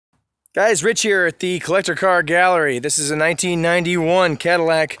Guys, Rich here at the Collector Car Gallery. This is a 1991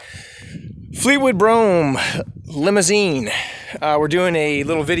 Cadillac Fleetwood Brougham limousine. We're doing a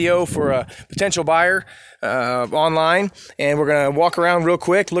little video for a potential buyer online, and we're gonna walk around real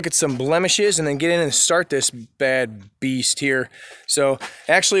quick, look at some blemishes, and then get in and start this bad beast here. So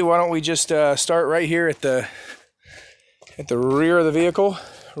actually, why don't we just start right here at the rear of the vehicle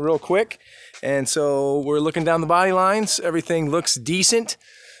real quick. And so we're looking down the body lines. Everything looks decent.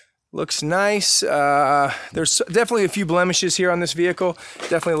 Looks nice. There's definitely a few blemishes here on this vehicle.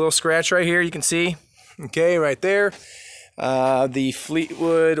 Definitely a little scratch right here, you can see. Okay, right there. The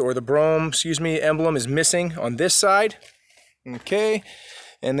Fleetwood, or the Brougham, excuse me, emblem is missing on this side. Okay,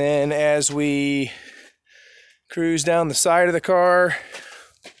 and then as we cruise down the side of the car,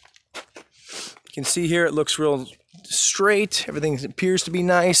 you can see here it looks real straight. Everything appears to be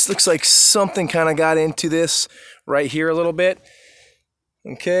nice. Looks like something kind of got into this right here a little bit.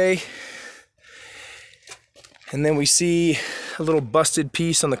 Okay, and then we see a little busted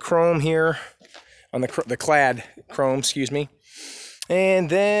piece on the chrome here, on the clad chrome, excuse me. And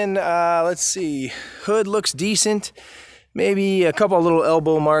then let's see, hood looks decent. Maybe a couple of little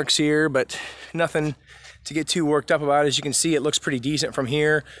elbow marks here, but nothing to get too worked up about. As you can see, it looks pretty decent from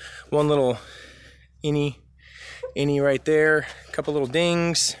here. One little innie right there, a couple little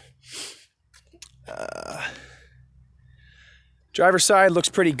dings. Driver's side looks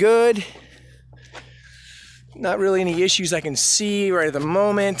pretty good. Not really any issues I can see right at the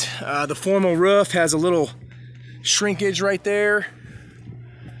moment. The formal roof has a little shrinkage right there.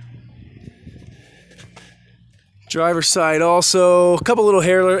 Driver's side also, a couple little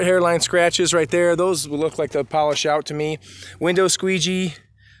hairline scratches right there. Those will look like they'll polish out to me. Window squeegee, a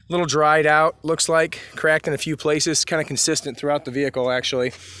little dried out, looks like. Cracked in a few places, kind of consistent throughout the vehicle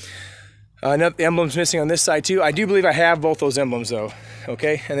actually. The emblem's missing on this side too. I do believe I have both those emblems though,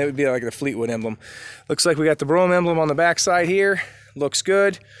 okay? And it would be like the Fleetwood emblem. Looks like we got the Brougham emblem on the back side here. Looks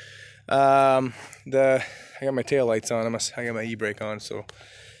good. I got my tail lights on. I got my e-brake on, so.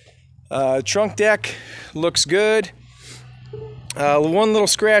 Trunk deck looks good. One little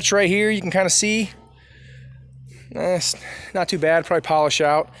scratch right here you can kind of see. It's not too bad, probably polish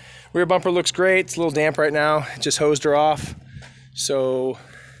out. Rear bumper looks great. It's a little damp right now. Just hosed her off. So,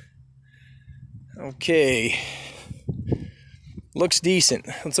 okay, looks decent.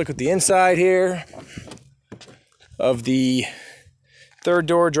 Let's look at the inside here of the third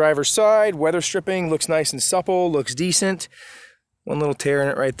door driver's side. Weather stripping looks nice and supple, looks decent. One little tear in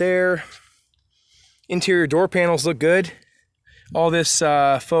it right there. Interior door panels look good. All this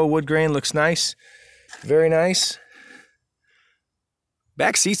faux wood grain looks nice, very nice.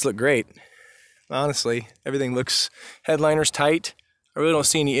 Back seats look great, honestly. Everything looks, headliner's tight. I really don't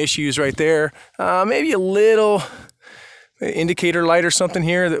see any issues right there. Maybe a little indicator light or something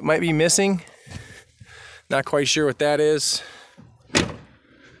here that might be missing. Not quite sure what that is.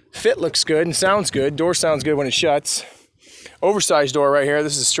 Fit looks good and sounds good. Door sounds good when it shuts. Oversized door right here.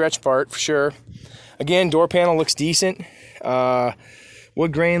 This is a stretch part for sure. Again, door panel looks decent.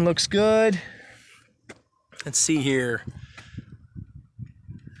 Wood grain looks good. Let's see here.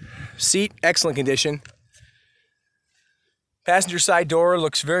 Seat, excellent condition. Passenger side door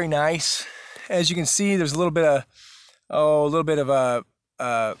looks very nice. As you can see, there's a little bit of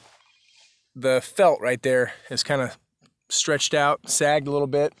the felt right there is kind of stretched out, sagged a little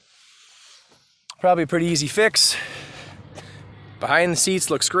bit. Probably a pretty easy fix. Behind the seats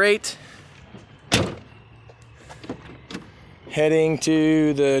looks great. Heading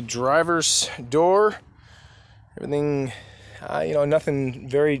to the driver's door. Everything, nothing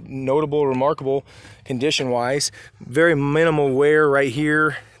very notable, remarkable condition-wise. Very minimal wear right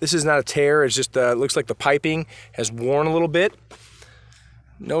here. This is not a tear, it's just looks like the piping has worn a little bit.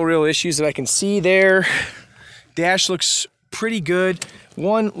 No real issues that I can see there. Dash looks pretty good.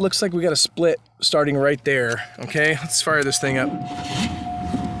 One looks like we got a split starting right there. Okay, let's fire this thing up.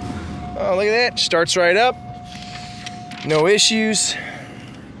 Oh, look at that, starts right up. No issues.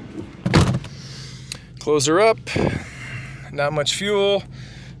 Close her up. Not much fuel,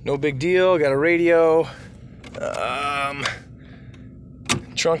 no big deal. Got a radio,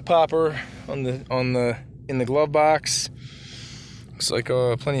 trunk popper in the glove box. Looks like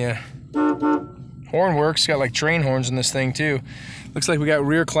plenty of horn works. Got like train horns in this thing too. Looks like we got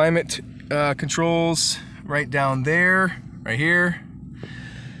rear climate controls right down there, right here.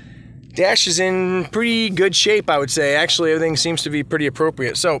 Dash is in pretty good shape, I would say. Actually, everything seems to be pretty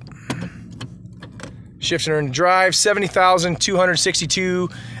appropriate. So, shifting her into drive, 70,262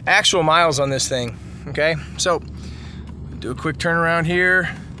 actual miles on this thing. Okay, so do a quick turnaround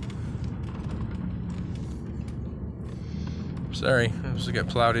here. Sorry, I just got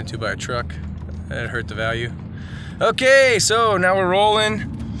plowed into by a truck. That hurt the value. Okay, so now we're rolling.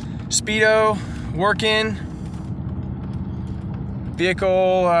 Speedo working.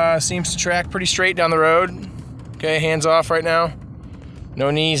 Vehicle seems to track pretty straight down the road. Okay, hands off right now.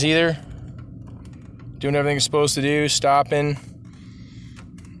 No knees either. Doing everything it's supposed to do, stopping.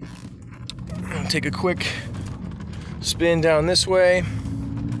 Take a quick spin down this way.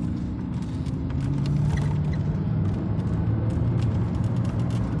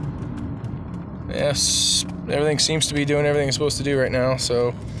 Yes, everything seems to be doing everything it's supposed to do right now,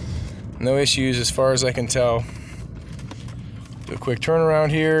 so no issues as far as I can tell. Do a quick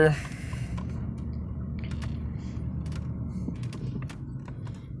turnaround here.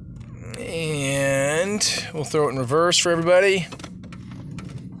 And we'll throw it in reverse for everybody.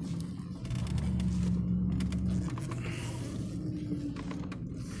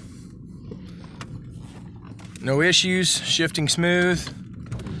 No issues, shifting smooth.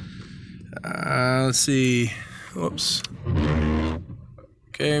 Let's see, whoops.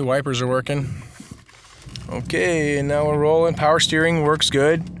 Okay, wipers are working. Okay, and now we're rolling. Power steering works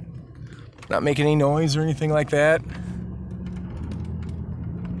good. Not making any noise or anything like that.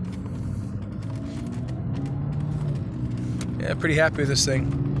 Yeah, pretty happy with this thing.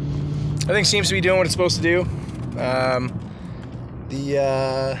 Everything seems to be doing what it's supposed to do.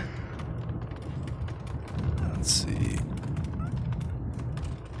 Let's see.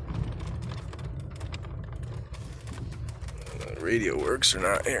 The radio works or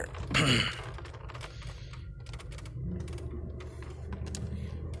not here.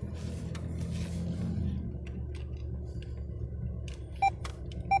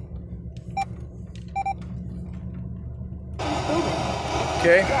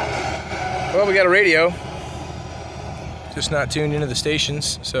 Okay, well, we got a radio, just not tuned into the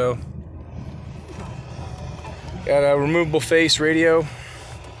stations, so got a removable face radio.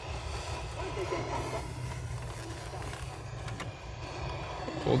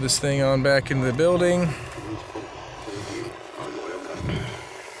 Pull this thing on back into the building.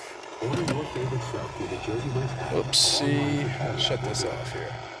 Whoopsie, I'll shut this off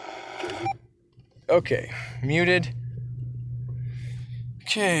here. Okay, muted.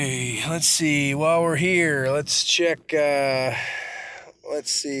 Okay, let's see, while we're here, let's check, let's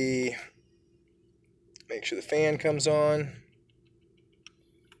see, make sure the fan comes on.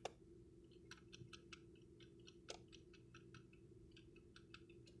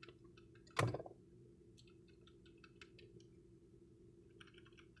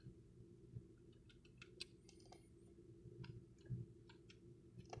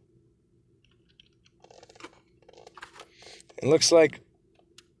 It looks like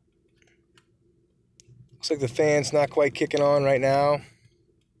the fan's not quite kicking on right now.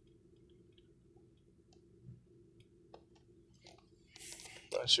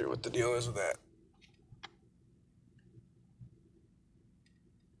 Not sure what the deal is with that.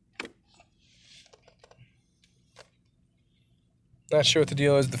 Not sure what the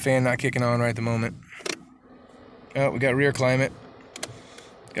deal is with the fan not kicking on right at the moment. Oh, we got rear climate.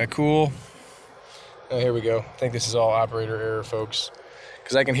 Got cool. Oh, here we go. I think this is all operator error, folks,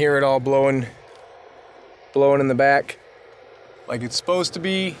 because I can hear it all blowing in the back like it's supposed to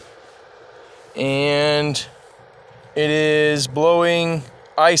be, and it is blowing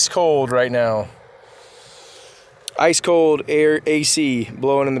ice cold right now. Ice cold air AC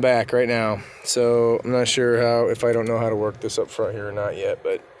blowing in the back right now. So I'm not sure if I don't know how to work this up front here or not yet,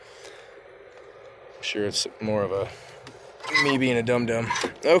 but I'm sure it's more of a me being a dum-dum.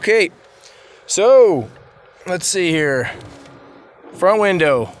 Okay, so let's see here. Front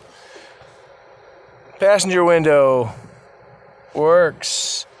window. Passenger window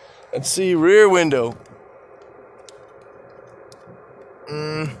works. Let's see, rear window.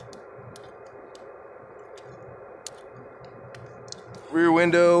 Rear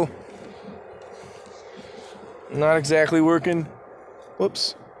window. Not exactly working.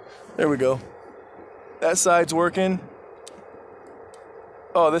 Whoops. There we go. That side's working.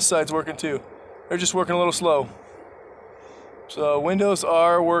 Oh, this side's working too. They're just working a little slow. So windows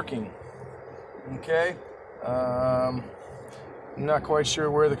are working. Okay, I'm not quite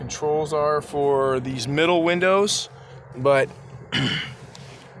sure where the controls are for these middle windows, but I'm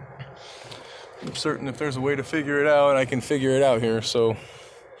certain if there's a way to figure it out, I can figure it out here. So,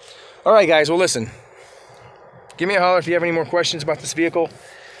 all right, guys, well, listen, give me a holler if you have any more questions about this vehicle.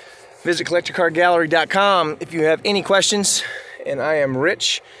 Visit collectorcargallery.com if you have any questions, and I am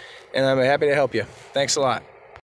Rich, and I'm happy to help you. Thanks a lot.